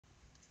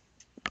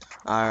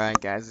Alright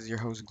guys, this is your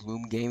host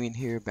GlloomGaming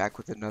here, back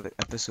with another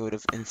episode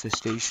of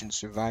Infestation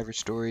Survivor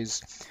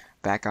Stories,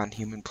 back on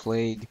Human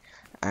Plague.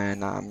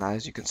 And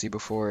as you can see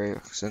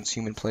before, since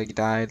Human Plague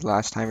died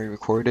last time we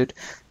recorded,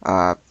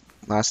 uh,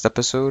 last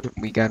episode,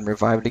 we got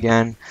revived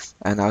again,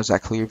 and I was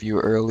at Clearview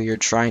earlier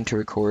trying to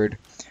record,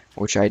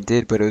 which I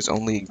did, but it was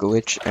only a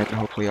glitch, and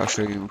hopefully I'll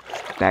show you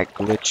that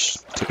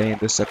glitch today in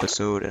this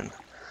episode. And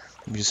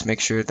let me just make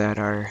sure that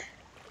I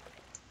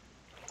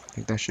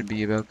think that should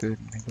be about good,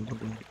 maybe a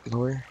little bit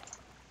lower.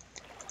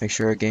 Make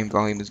sure our game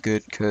volume is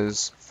good,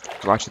 because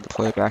watching the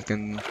playback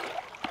and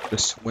the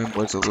swim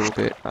was a little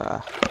bit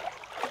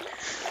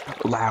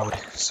loud.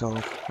 So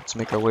let's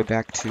make our way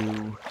back to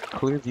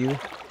Clearview,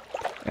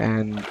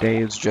 and day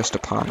is just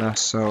upon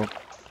us. So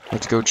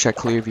let's go check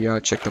Clearview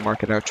out, check the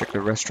market out, check the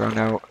restaurant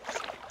out,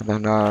 and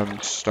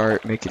then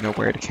start making our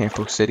way to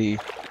Campo City,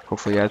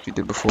 hopefully as we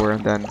did before,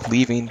 and then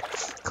leaving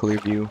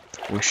Clearview.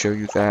 We'll show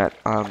you that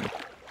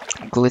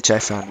glitch I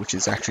found, which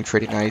is actually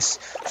pretty nice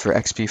for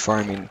XP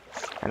farming.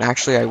 And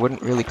actually, I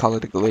wouldn't really call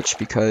it a glitch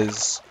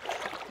because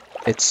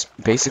it's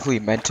basically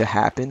meant to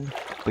happen,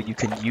 but you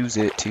can use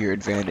it to your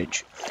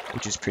advantage,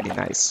 which is pretty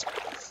nice.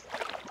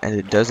 And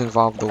it does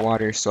involve the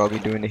water, so I'll be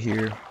doing it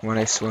here when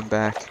I swim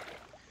back.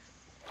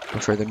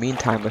 But for the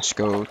meantime, let's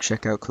go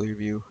check out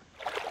Clearview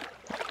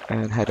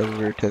and head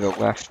over to the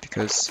left,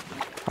 because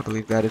I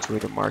believe that is where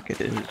the market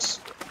is.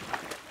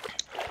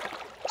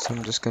 So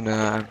I'm just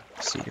gonna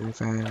see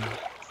if I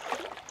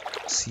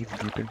see the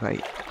group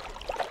invite.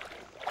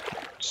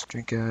 Just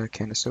drink a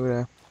can of soda.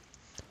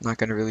 I'm not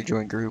gonna really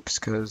join groups,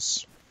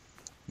 because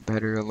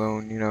better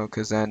alone, you know,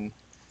 because then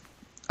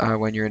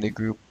when you're in a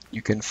group,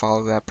 you can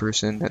follow that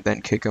person and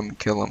then kick them and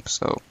kill them.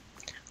 So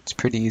it's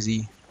pretty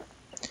easy.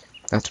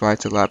 That's why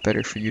it's a lot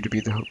better for you to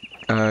be the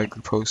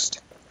group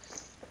host.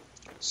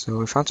 So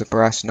we found some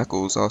brass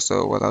knuckles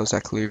also while I was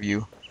at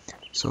Clearview.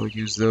 So we'll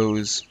use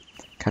those,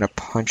 kind of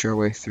punch our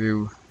way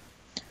through.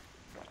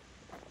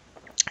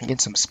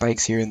 Get some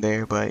spikes here and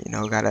there, but you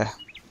know,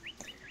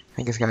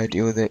 I guess gotta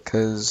deal with it,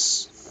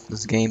 because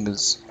this game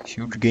is a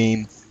huge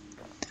game.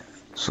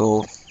 So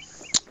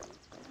let's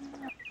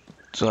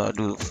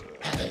do the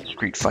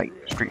street fight.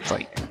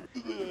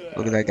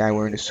 Look at that guy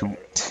wearing a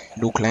suit.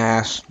 No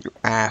class. Your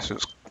ass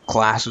is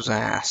class as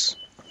ass.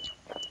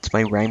 It's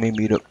my rhyming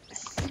meetup.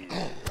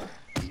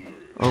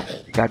 Oh,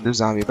 got this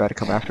zombie about to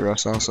come after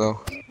us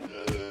also.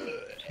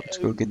 Let's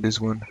go get this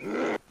one.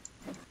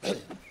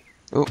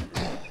 Oh,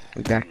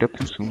 we backed up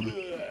too soon.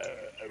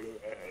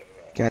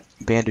 Got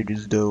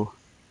bandages though.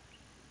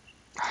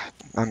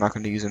 I'm not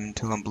gonna use them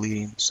until I'm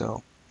bleeding,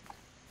 so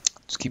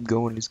just keep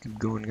going,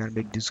 Gotta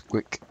make this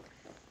quick,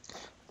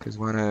 because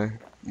we wanna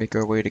make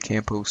our way to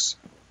Campos.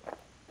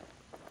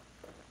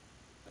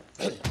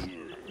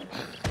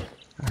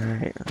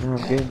 Alright, I'm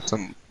getting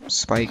some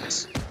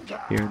spikes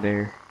here and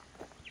there,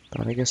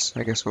 but I guess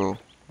we'll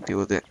deal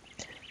with it.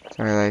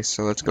 Alright,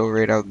 so let's go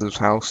raid out this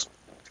house.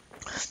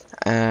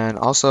 And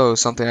also,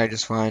 something I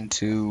just find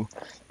to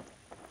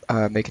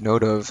make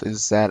note of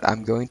is that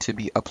I'm going to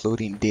be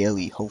uploading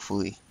daily,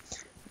 hopefully,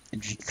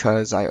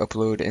 because I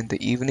upload in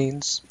the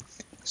evenings.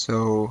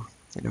 So,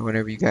 you know,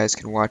 whenever you guys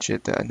can watch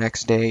it the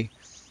next day,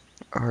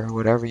 or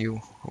whatever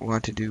you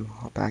want to do.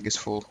 My bag is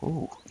full.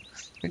 Ooh,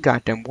 the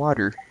goddamn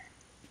water.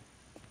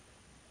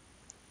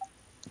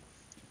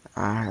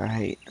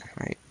 Alright,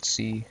 let's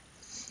see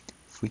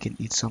if we can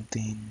eat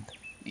something.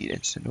 Eat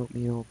instant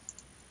oatmeal.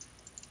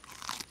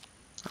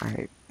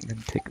 Alright,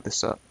 then pick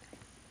this up.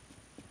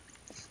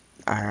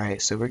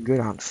 Alright, so we're good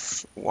on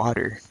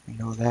water. You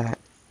know that.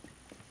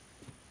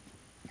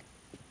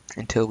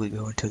 Until we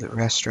go into the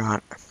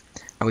restaurant.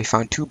 And we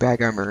found 2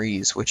 bag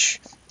armories,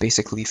 which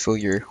basically fill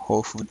your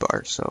whole food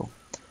bar, so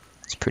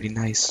it's pretty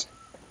nice.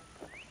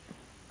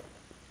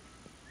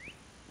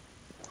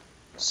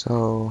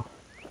 So,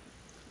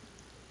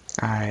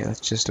 alright,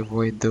 let's just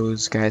avoid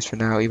those guys for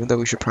now, even though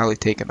we should probably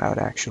take them out,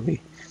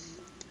 actually,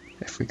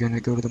 if we're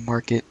gonna go to the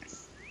market.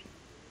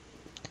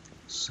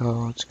 So,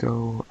 let's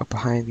go up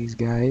behind these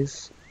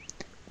guys.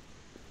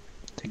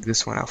 Take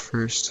this one out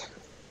first,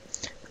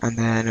 and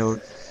then it'll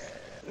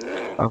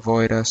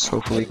avoid us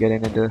hopefully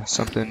getting into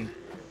something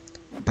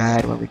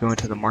bad when we go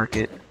into the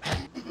market.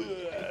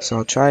 So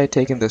I'll try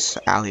taking this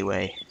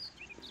alleyway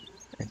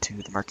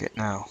into the market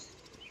now,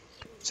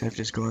 instead of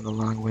just going the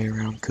long way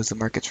around, because the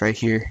market's right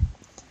here.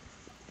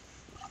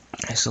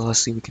 So let's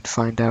see what we can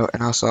find out.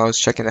 And also I was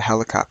checking the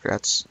helicopter.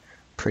 That's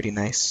pretty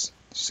nice.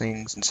 There's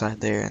things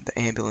inside there, and the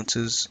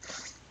ambulances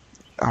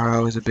are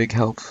always a big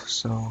help.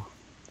 So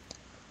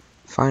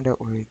find out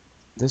where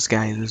this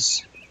guy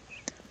is.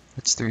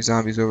 That's 3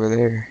 zombies over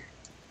there.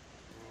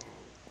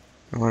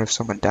 I wonder if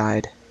someone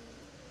died.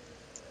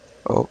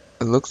 Oh,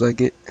 it looks like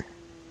it.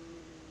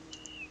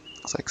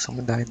 Looks like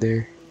someone died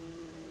there.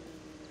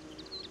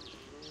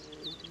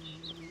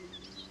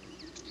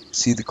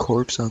 See the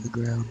corpse on the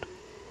ground.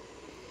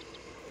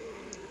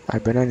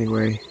 Alright, but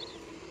anyway,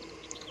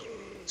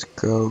 let's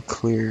go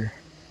clear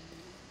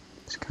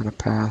this kind of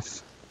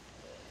path.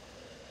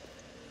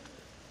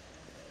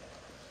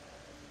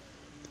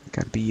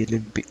 Gotta be a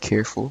little bit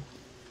careful.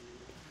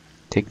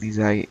 take these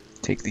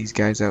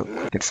guys out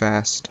quick and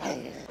fast.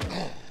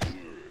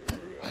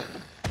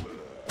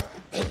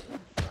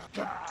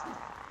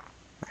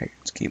 Alright,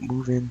 let's keep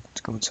moving.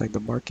 Let's go inside the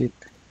market.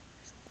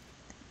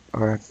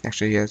 Or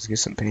actually, yeah, let's get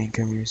some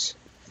painkillers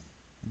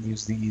and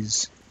use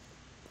these.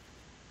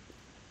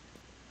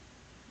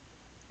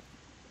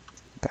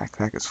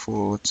 Backpack is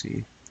full. Let's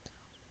see.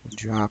 We'll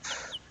drop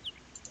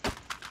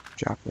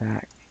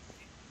that.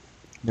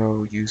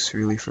 No use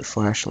really for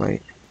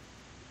flashlight.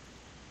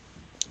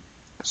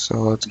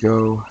 So let's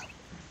go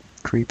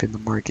creep in the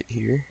market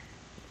here.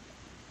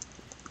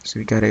 So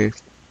we got a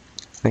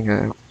thing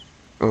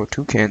of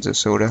 2 cans of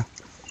soda,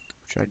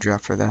 which I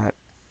dropped for that.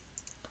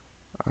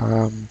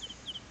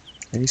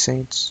 Any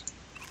saints?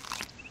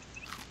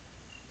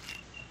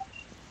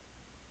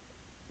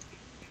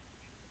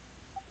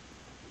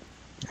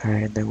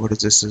 Alright, and then what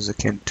is this? This is a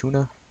can of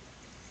tuna.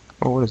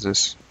 Oh, what is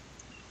this?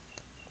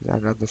 Is that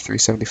another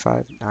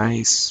 375?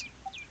 Nice.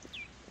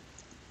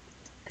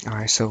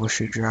 Alright, so what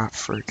should drop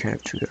for a can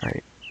of tuna?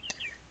 Alright,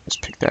 let's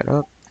pick that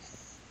up.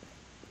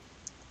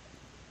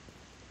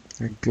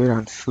 They're good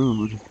on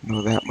food,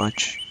 know that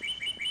much.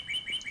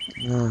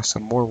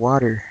 Some more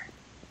water.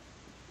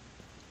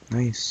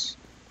 Nice.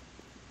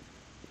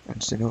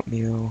 Instant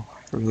oatmeal.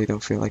 I really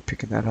don't feel like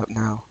picking that up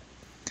now.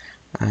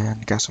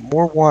 And got some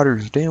more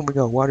waters. Damn, we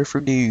got water for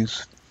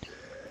days.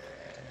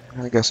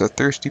 I guess a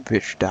thirsty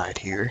bitch died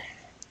here.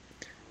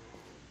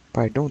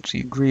 But I don't see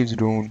a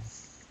gravestone.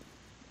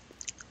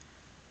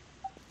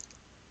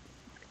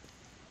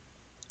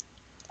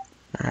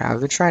 I've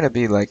been trying to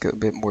be like a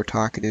bit more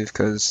talkative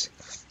because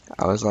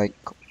I was like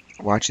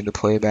watching the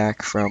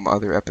playback from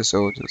other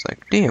episodes. It was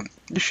like, damn,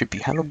 this should be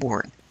hella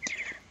boring.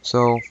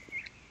 So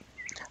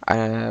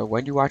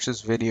when you watch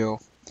this video,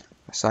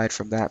 aside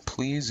from that,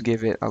 please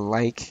give it a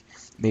like,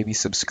 maybe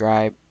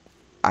subscribe.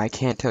 I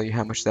can't tell you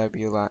how much that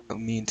would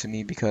mean to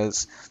me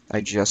because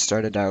I just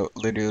started out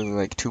literally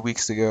like 2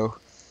 weeks ago.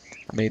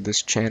 I made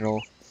this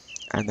channel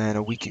and then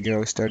a week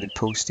ago I started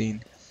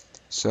posting.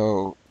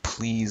 So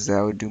please,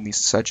 that would do me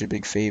such a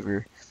big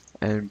favor.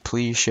 And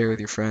please share with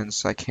your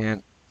friends. I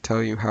can't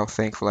tell you how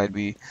thankful I'd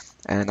be.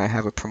 And I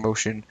have a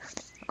promotion.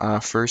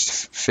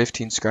 First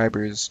 15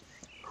 subscribers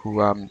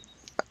who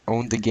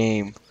own the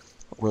game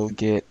will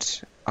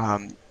get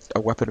a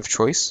weapon of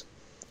choice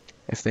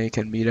if they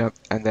can meet up,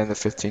 and then the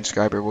 15th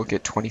subscriber will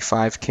get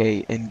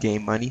 25k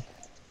in-game money.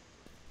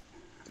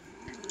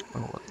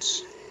 Oh,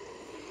 let's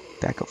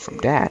back up from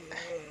that.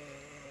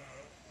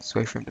 Let's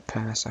wait for him to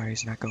pass. Sorry,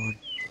 he's not going.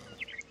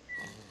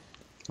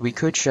 We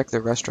could check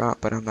the restaurant,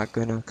 but I'm not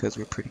gonna because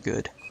we're pretty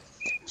good.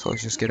 So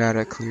let's just get out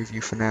of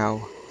Clearview for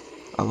now,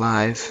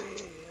 alive.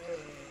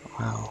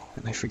 Wow,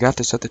 and I forgot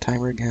to set the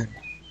timer again.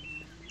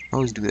 I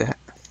always do that.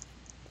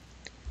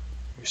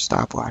 Your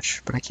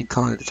stopwatch, but I keep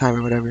calling it the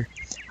timer, whatever.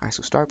 Alright,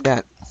 so start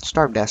that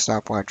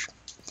stopwatch.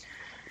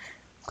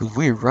 Cause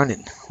we're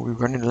running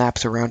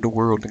laps around the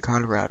world in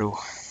Colorado.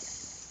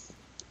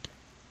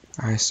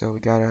 Alright, so we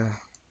got a,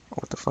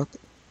 what the fuck?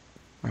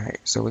 Alright,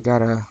 so we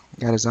got a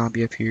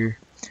zombie up here.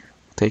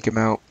 Take him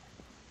out.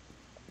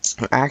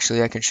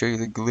 Actually, I can show you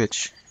the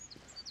glitch.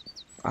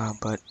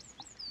 But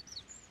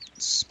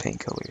it's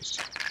painkillers.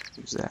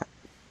 Use that.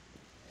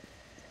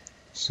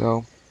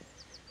 So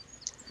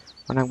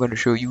what I'm going to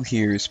show you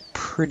here is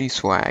pretty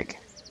swag.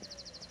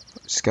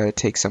 Just gotta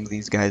take some of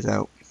these guys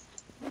out.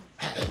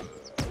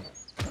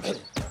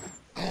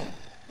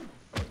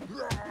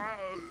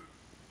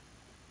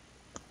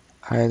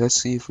 Alright, let's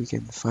see if we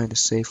can find a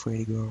safe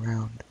way to go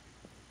around.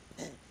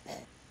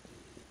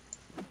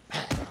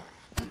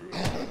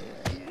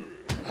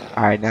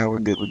 Alright, now we're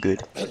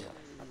good.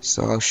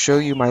 So I'll show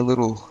you my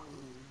little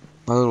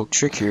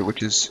trick here,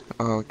 which is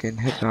getting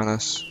hit on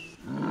us.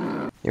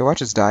 Yeah,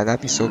 watch us die,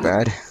 that'd be so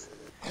bad.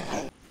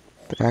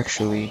 But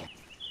actually,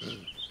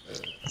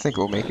 I think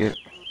we'll make it.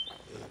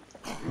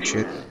 We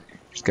should.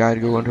 Just gotta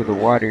go under the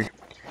water.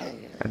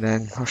 And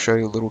then I'll show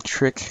you a little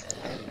trick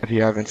if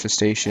you have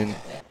infestation.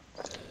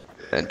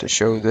 And to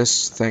show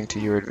this thing to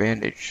your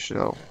advantage.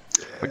 So,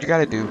 what you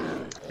gotta do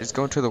is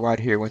go into the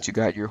water here once you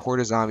got your horde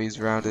of zombies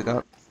rounded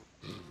up.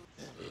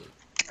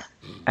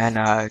 And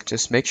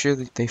just make sure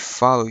that they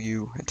follow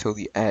you until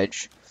the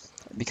edge.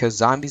 Because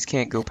zombies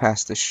can't go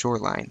past the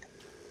shoreline.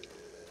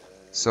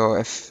 So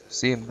if,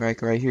 see him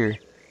right here,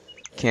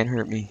 can't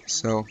hurt me.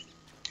 So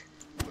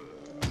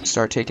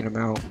start taking them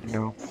out, you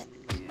know.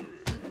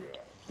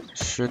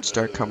 Should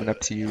start coming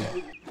up to you.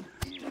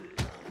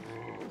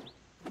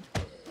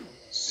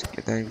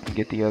 Then we can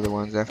get the other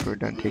ones after we're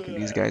done taking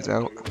these guys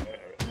out.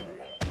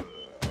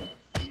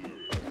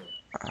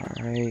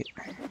 Alright.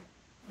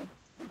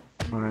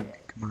 Come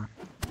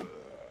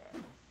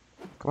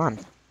on,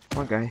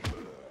 guy.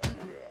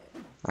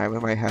 Alright, we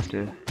might have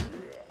to.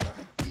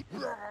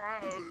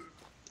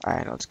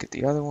 Alright, let's get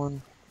the other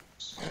one.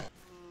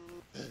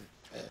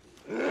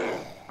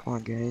 Come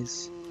on,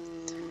 guys.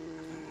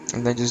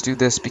 And then just do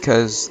this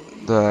because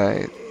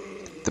the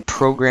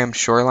programmed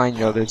shoreline,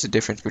 you know, there's a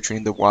difference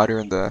between the water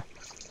and the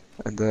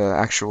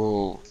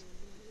actual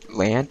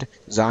land,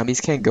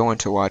 zombies can't go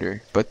into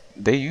water, but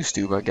they used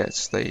to, I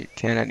guess. They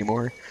can't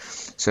anymore.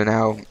 So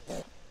now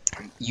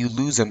you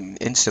lose them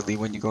instantly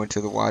when you go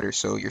into the water,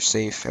 so you're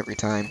safe every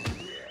time.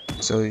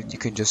 So you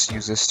can just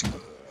use this to,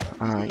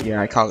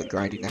 yeah, I call it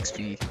grinding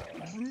XP.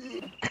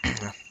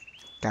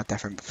 Got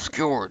that from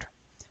Obscured.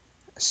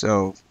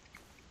 So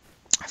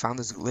I found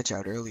this glitch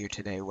out earlier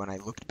today when I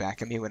looked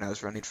back at me when I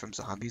was running from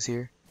zombies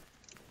here.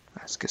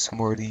 Let's get some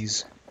more of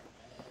these.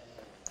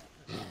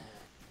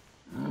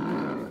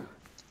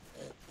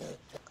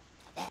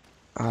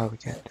 We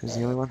got, is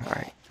the only one?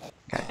 Alright,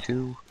 got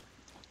two.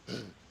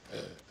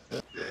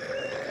 Yeah,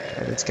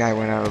 this guy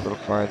went out a little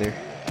farther.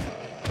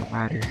 No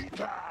matter.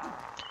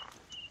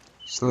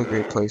 Still a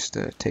great place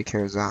to take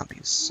care of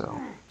zombies, so.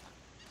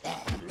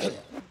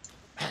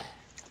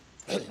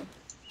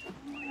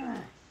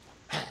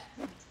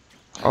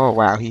 Oh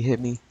wow, he hit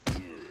me.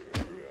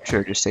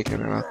 Should've just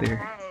taken him out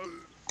there.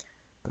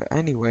 But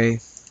anyway,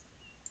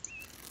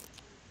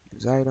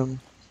 use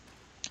item.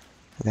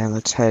 And then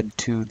let's head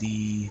to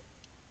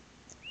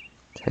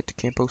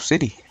Campo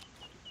City,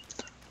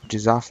 which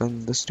is off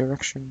in this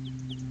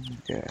direction.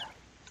 Yeah.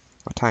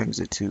 What time is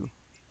it too?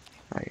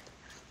 It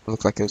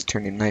looked like it was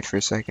turning night for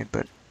a second,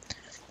 but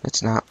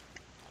it's not.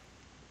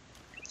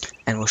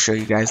 And we'll show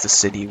you guys the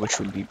city, which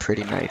would be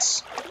pretty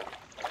nice.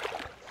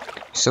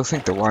 Still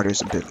think the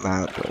water's a bit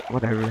loud, but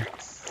whatever. I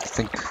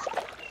think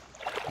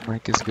the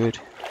mic is good.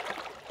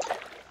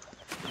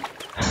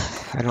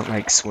 I don't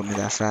like swimming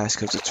that fast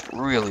because it's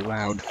really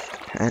loud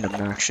and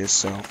obnoxious,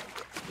 so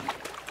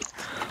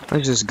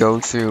let's just go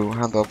through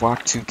on the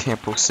walk to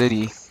Campo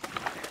City.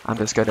 I'm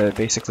just gonna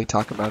basically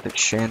talk about the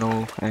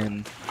channel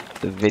and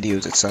the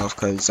videos itself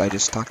because I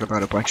just talked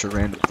about a bunch of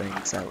random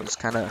things that was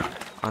kind of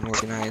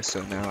unorganized,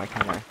 so now I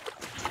kind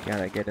of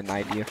gotta get an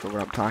idea for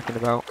what I'm talking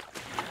about.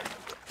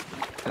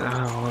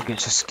 We'll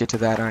just get to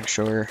that on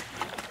shore.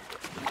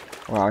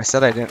 Wow, I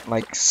said I didn't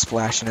like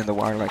splashing in the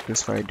water like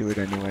this, but I do it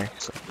anyway.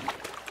 So,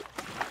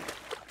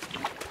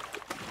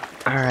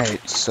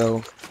 alright, so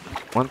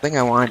one thing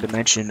I wanted to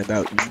mention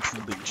about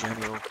YouTube in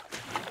general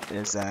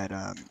is that,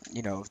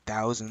 you know,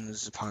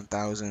 thousands upon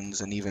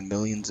thousands and even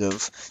millions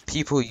of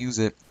people use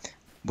it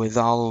with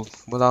all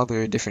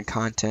their different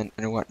content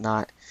and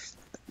whatnot,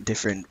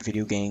 different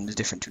video games,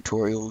 different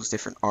tutorials,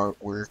 different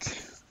artwork,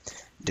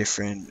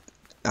 different,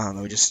 I don't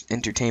know, just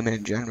entertainment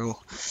in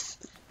general.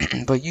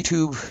 But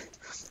YouTube,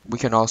 we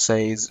can all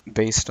say, is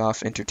based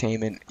off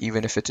entertainment,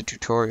 even if it's a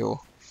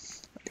tutorial.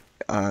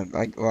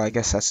 Well, I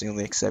guess that's the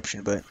only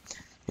exception, but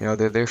you know,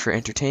 they're there for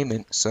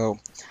entertainment. So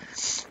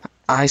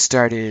I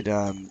started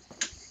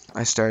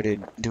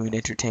doing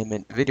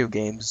entertainment video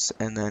games,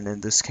 and then in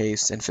this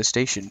case,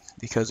 Infestation,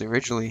 because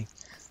originally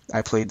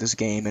I played this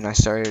game and I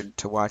started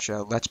to watch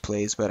Let's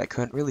Plays, but I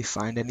couldn't really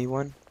find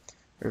anyone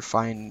or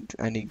find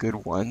any good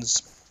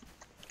ones.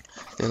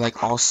 They're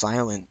like all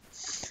silent.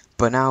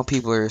 But now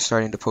people are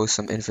starting to post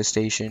some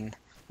Infestation,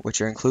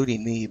 which are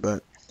including me,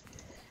 but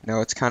you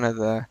know, it's kind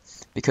of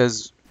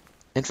because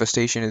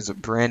Infestation is a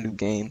brand new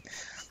game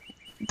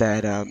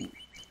that, well,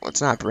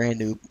 it's not brand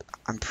new.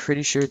 I'm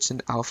pretty sure it's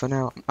in alpha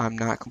now. I'm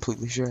not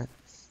completely sure.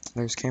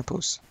 There's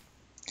Campos.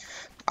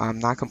 I'm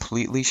not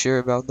completely sure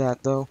about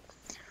that though,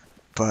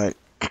 but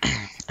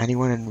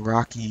anyone in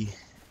Rocky,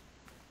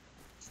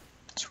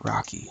 it's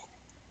Rocky.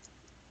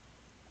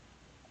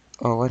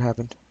 Oh, what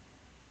happened?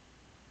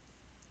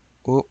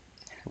 Oh,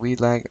 we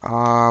lagged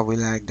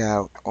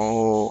out.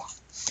 Oh,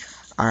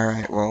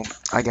 alright, well,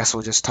 I guess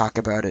we'll just talk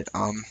about it,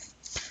 and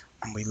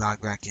we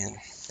log back in.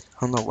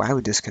 I don't know why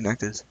we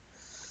disconnected.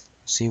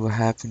 See what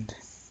happened.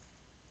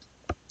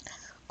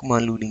 Come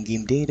on, looting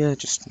game data. I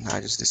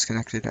just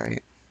disconnected.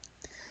 Alright.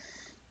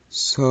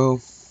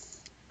 So,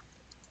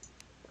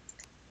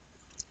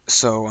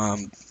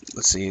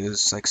 let's see.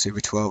 There's like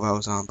server 12 I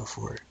was on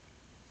before.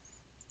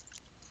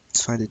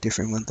 Let's find a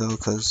different one though,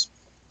 because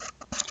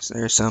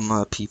there's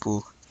some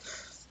people.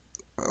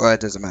 Well, it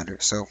doesn't matter.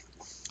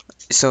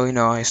 So you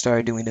know, I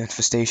started doing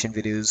Infestation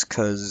videos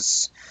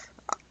because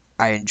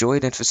I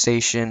enjoyed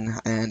Infestation,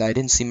 and I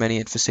didn't see many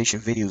Infestation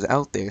videos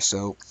out there,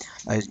 so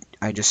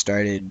I just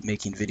started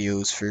making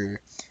videos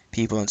for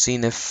people and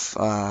seeing if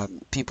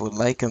people would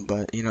like them,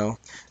 but you know,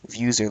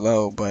 views are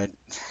low, but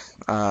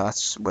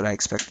that's what I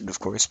expected, of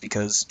course,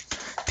 because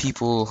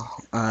people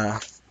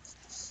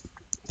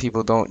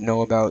people don't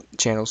know about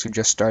channels who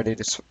just started.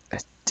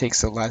 It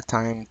takes a lot of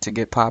time to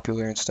get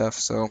popular and stuff,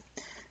 so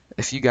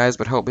if you guys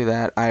would help me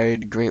that,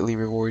 I'd greatly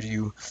reward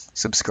you.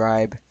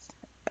 Subscribe,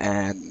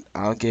 and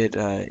I'll get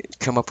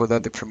come up with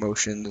other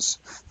promotions.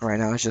 Right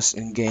now it's just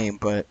in game,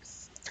 but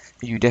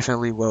you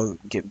definitely will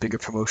get bigger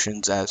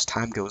promotions as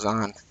time goes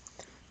on,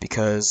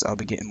 because I'll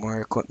be getting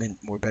more equipment,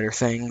 more better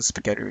things,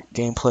 better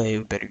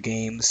gameplay, better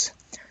games,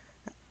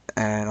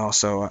 and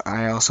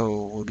I also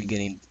will be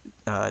getting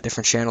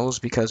different channels,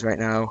 because right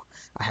now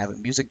I have a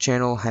music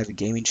channel, I have a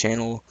gaming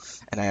channel,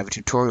 and I have a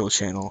tutorial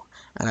channel,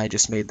 and I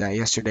just made that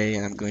yesterday,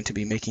 and I'm going to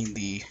be making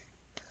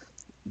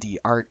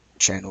the art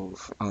channel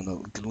on the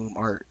Gloom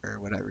Art or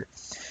whatever.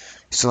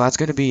 So that's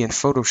going to be in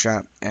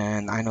Photoshop,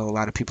 and I know a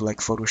lot of people like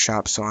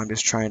Photoshop, so I'm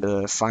just trying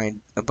to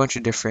find a bunch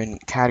of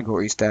different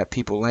categories that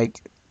people like,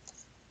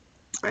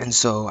 and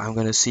so I'm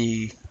going to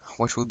see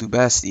which will do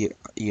best.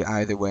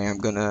 Either way, I'm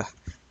going to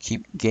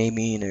keep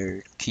gaming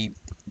or keep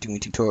doing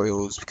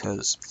tutorials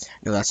because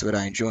that's what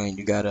I enjoy, and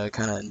you gotta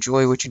kind of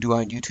enjoy what you do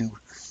on YouTube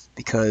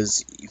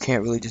because you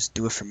can't really just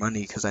do it for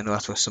money, because I know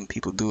that's what some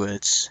people do. I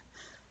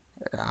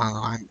don't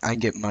know, I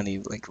get money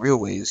like real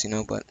ways,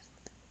 but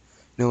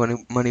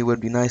money would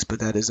be nice, but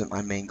that isn't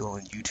my main goal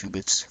in YouTube.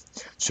 It's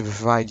to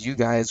provide you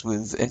guys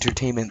with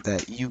entertainment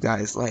that you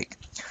guys like.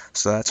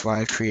 So that's why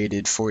I've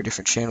created 4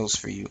 different channels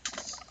for you.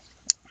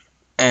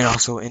 And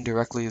also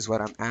indirectly is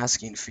what I'm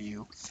asking for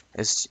you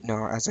is,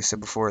 as I said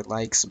before,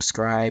 like,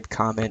 subscribe,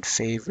 comment,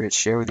 favorite,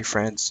 share with your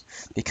friends,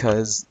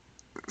 because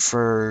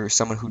for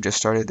someone who just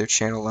started their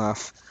channel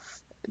off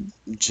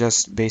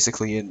just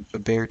basically in a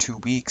bare 2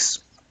 weeks,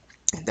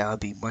 that would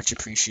be much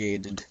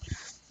appreciated.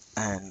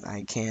 And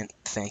I can't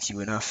thank you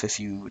enough if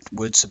you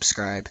would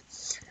subscribe.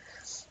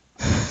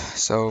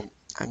 So,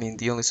 I mean,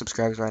 the only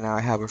subscribers right now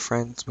I have are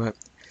friends, but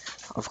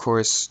of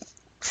course,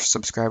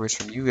 subscribers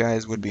from you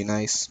guys would be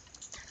nice.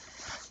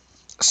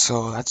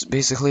 So that's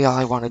basically all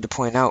I wanted to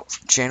point out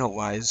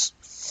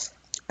channel-wise.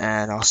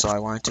 And also I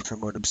wanted to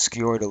promote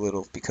Obscured a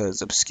little,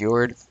 because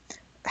Obscured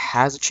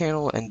has a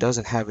channel and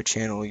doesn't have a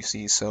channel, you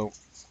see. So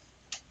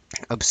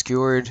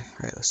Obscured,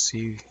 alright, let's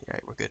see,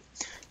 alright, we're good.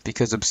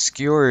 Because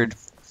Obscured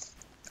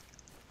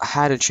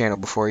had a channel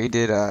before. He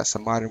did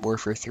some Modern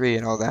Warfare 3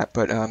 and all that,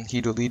 but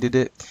he deleted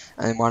it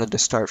and wanted to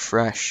start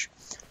fresh.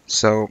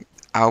 So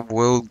I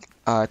will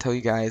tell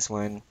you guys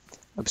when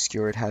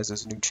Obscured has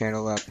his new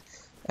channel up,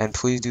 and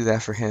please do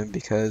that for him,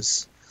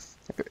 because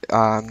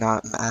I'm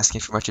not asking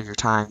for much of your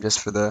time,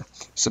 just for the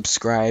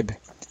subscribe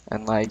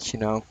and like,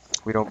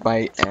 we don't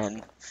bite,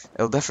 and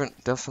it'll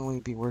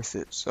definitely be worth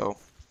it. So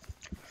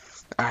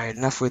alright,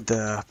 enough with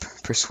the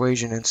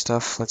persuasion and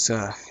stuff. Let's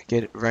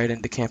get right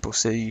into Campo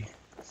City.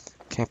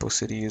 Campo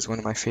City is one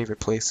of my favorite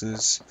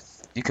places.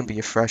 You can be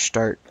a fresh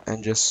start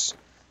and just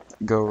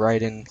go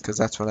right in, because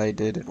that's what I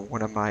did in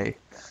one of my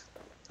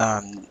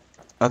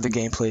other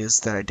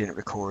gameplays that I didn't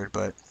record,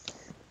 but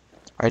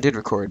I did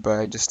record, but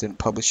I just didn't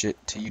publish it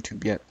to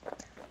YouTube yet.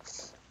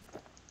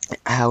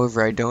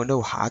 However, I don't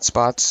know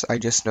hotspots. I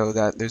just know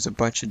that there's a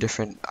bunch of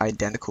different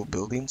identical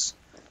buildings,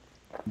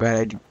 but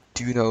I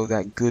do know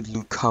that good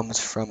loot comes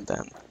from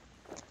them.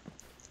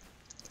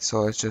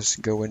 So let's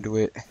just go into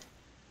it.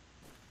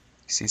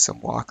 See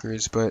some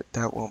walkers, but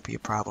that won't be a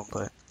problem.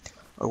 But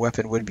a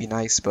weapon would be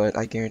nice, but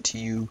I guarantee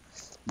you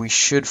we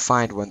should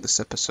find one this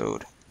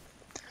episode.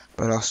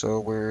 But also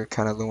we're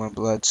kind of low on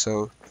blood,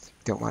 so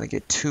don't want to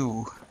get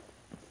too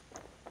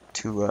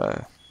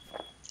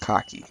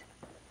cocky.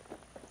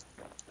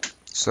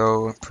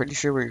 So I'm pretty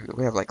sure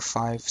we have like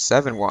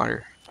 7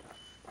 water.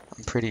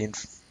 I'm pretty in.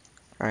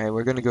 Alright,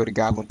 we're gonna go to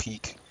Goblin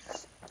Peak.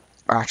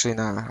 Or actually,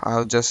 nah,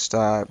 I'll just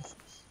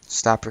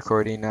stop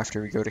recording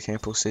after we go to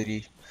Campo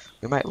City.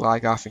 We might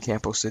log off in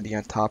Campo City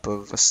on top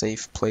of a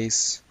safe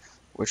place,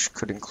 which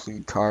could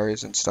include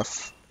cars and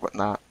stuff,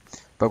 whatnot.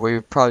 But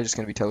we're probably just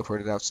going to be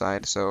teleported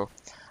outside, so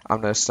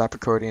I'm going to stop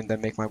recording, then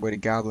make my way to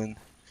Goblin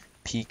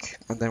Peak,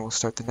 and then we'll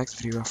start the next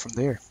video off from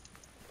there.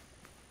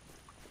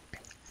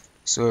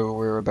 So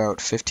we're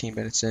about 15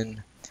 minutes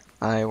in.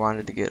 I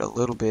wanted to get a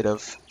little bit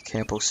of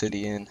Campo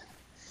City in,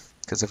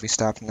 because if we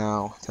stop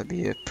now, that'd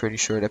be a pretty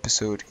short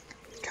episode.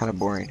 Kind of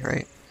boring,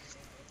 right?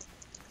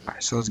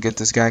 Alright, so let's get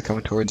this guy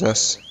coming towards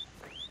us.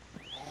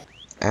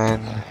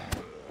 And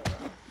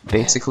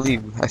basically,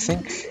 I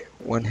think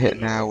one hit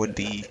now would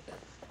be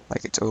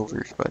like it's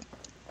over, but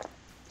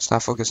let's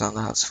not focus on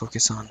that. Let's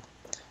focus on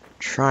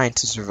trying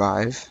to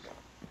survive.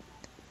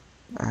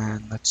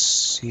 And let's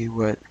see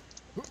what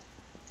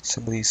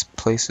some of these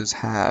places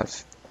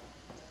have.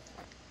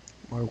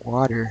 More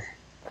water.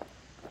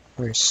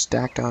 We're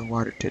stacked on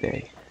water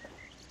today.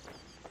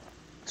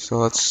 So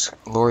let's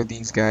lure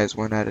these guys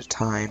one at a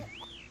time.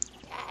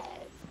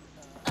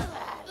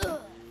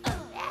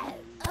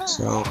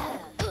 So,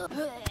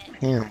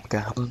 damn,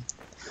 Goblin.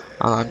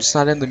 I'm just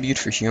not in the mood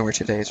for humor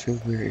today. It's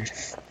really weird.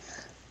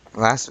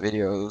 Last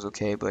video it was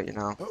okay, but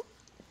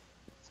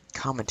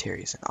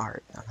commentary is an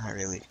art. Not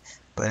really.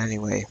 But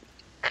anyway,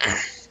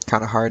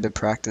 kind of hard to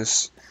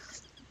practice.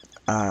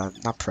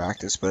 Not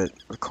practice, but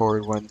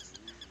record when.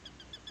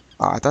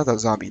 I thought that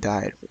zombie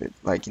died.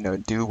 Like,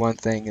 do one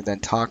thing and then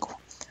talk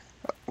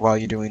while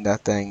you're doing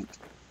that thing,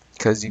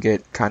 because you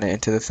get kind of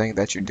into the thing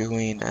that you're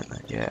doing,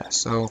 and yeah.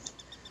 So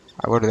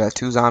I ordered that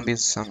 2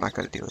 zombies. So I'm not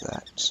gonna deal with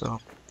that. So.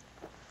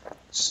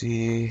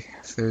 See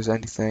if there's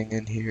anything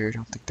in here. I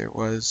don't think there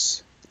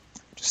was.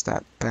 Just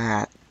that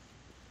bat.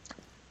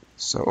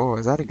 So, oh,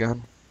 is that a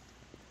gun?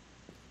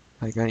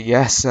 A gun?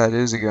 Yes, that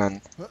is a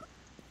gun.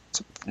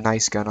 It's a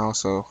nice gun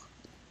also.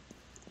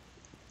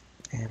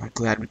 And I'm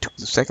glad we took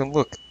the second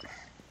look.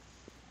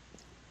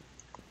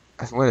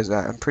 What is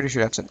that? I'm pretty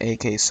sure that's an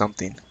AK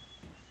something.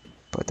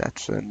 But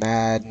that's a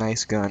mad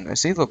nice gun. I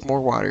see, look,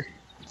 more water.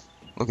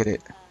 Look at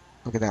it.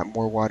 Look at that,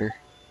 more water.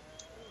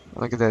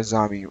 Look at that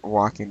zombie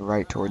walking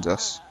right towards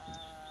us.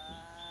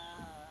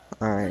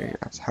 Alright,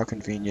 how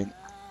convenient.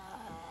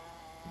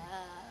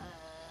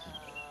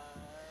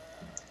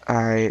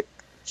 Alright,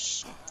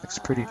 looks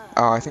pretty.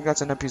 Oh, I think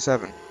that's an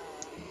MP7.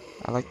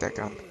 I like that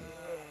gun.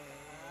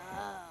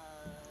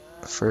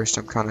 First,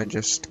 I'm kind of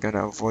just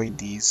gonna avoid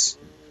these.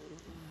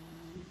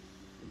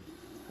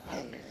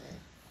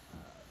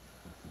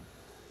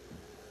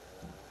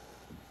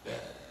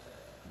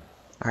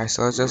 Alright,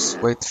 so let's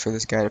just wait for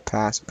this guy to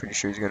pass. I'm pretty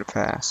sure he's gonna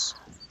pass.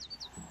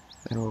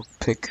 Then we'll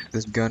pick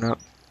this gun up.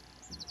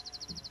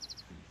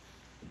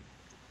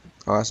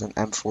 Oh, that's an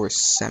M4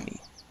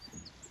 semi.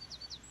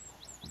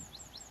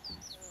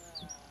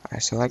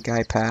 Alright, so that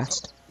guy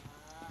passed.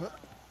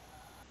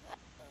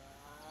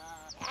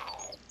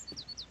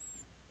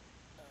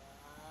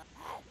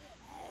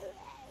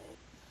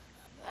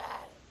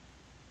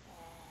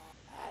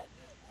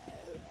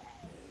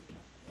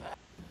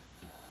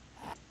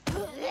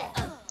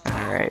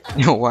 Alright,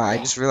 wow, I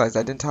just realized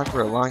I didn't talk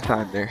for a long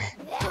time there.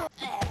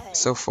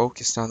 So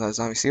focused on that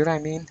zombie. See what I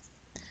mean?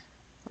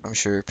 I'm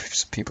sure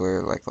people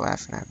are like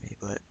laughing at me,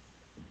 but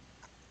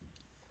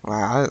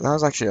wow, that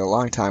was actually a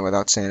long time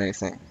without saying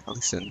anything. At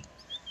least in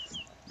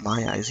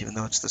my eyes, even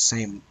though it's the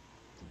same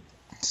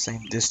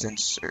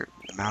distance or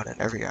amount in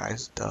every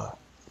eyes. Duh.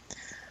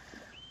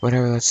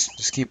 Whatever. Let's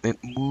just keep it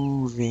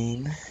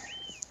moving.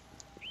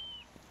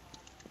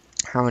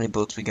 How many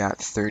bullets we got?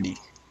 30.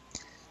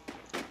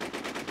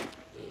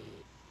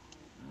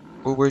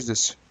 Oh, where's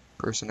this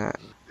person at?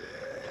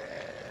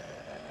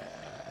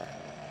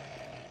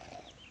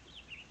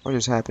 What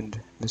just happened,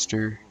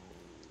 Mr.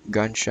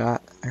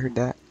 Gunshot? I heard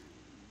that.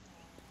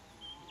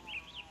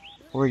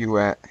 Where are you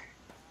at?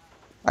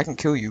 I can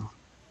kill you.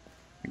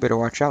 You better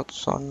watch out,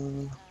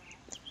 son.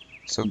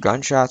 So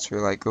gunshots were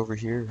like over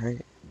here,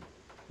 right?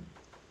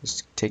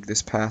 Just take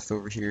this path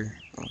over here.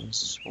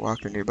 There's a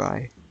walker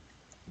nearby.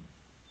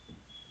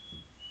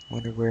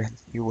 Wonder where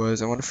he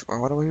was. I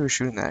wonder where he was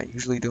shooting at. I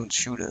usually don't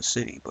shoot in a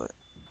city, but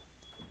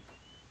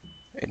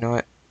you know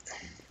what?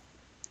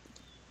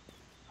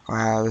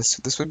 Wow,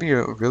 this would be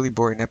a really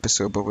boring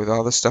episode, but with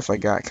all the stuff I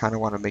got, I kind of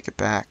want to make it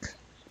back.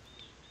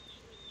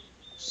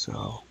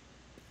 So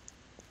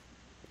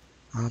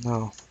I don't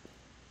know.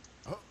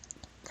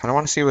 Kind of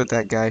want to see what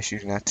that guy's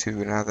shooting at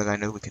too. Now that I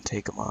know we can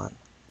take him on,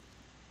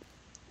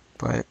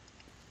 but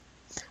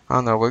I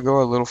don't know. We'll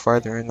go a little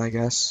farther in, I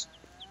guess.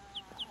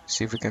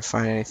 See if we can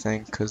find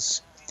anything,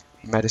 because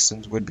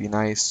medicines would be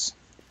nice.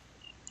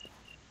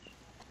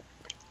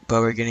 But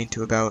we're getting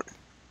to about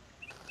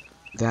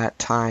that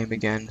time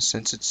again,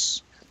 since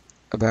it's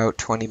about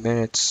 20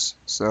 minutes.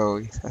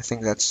 So I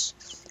think that's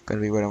going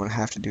to be what I'm going to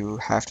have to do.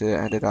 Have to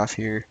end it off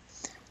here.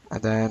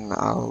 And then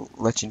I'll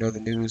let you know the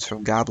news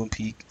from Goblin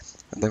Peak.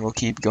 And then we'll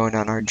keep going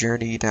on our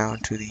journey down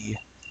to the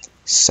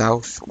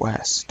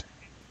southwest.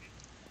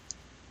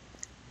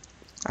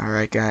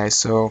 Alright guys,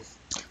 so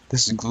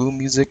this is Gloom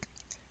Music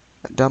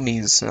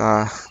Dummies.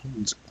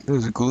 This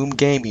is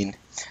GlloomGaming,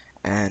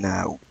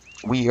 and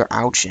we are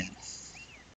ouchin'.